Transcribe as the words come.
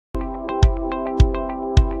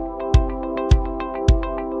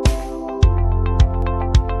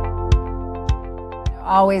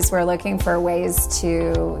Always we're looking for ways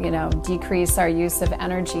to, decrease our use of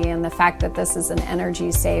energy, and the fact that this is an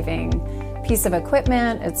energy-saving piece of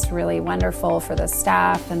equipment, it's really wonderful for the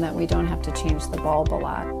staff, and that we don't have to change the bulb a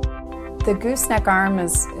lot. The gooseneck arm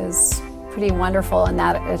is pretty wonderful in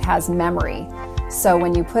that it has memory. So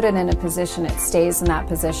when you put it in a position, it stays in that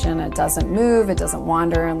position. It doesn't move, it doesn't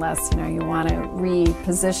wander unless you want to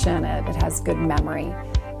reposition it. It has good memory.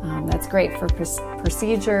 That's great for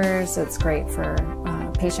procedures. It's great for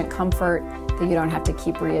patient comfort, that you don't have to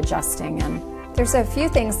keep readjusting. And there's a few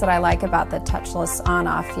things that I like about the touchless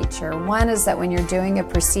on-off feature. One is that when you're doing a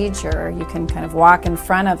procedure, you can kind of walk in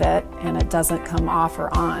front of it and it doesn't come off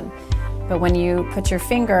or on. But when you put your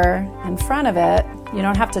finger in front of it, you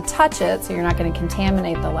don't have to touch it, so you're not going to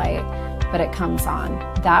contaminate the light, but it comes on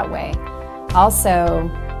that way.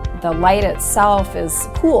 Also, the light itself is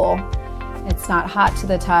cool. It's not hot to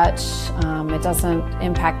the touch. It doesn't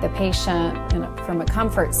impact the patient from a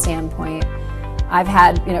comfort standpoint. I've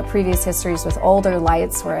had previous histories with older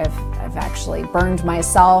lights where I've actually burned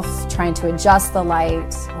myself trying to adjust the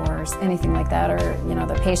light or anything like that, or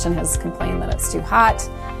the patient has complained that it's too hot.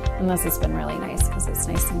 And this has been really nice because it's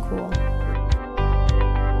nice and cool.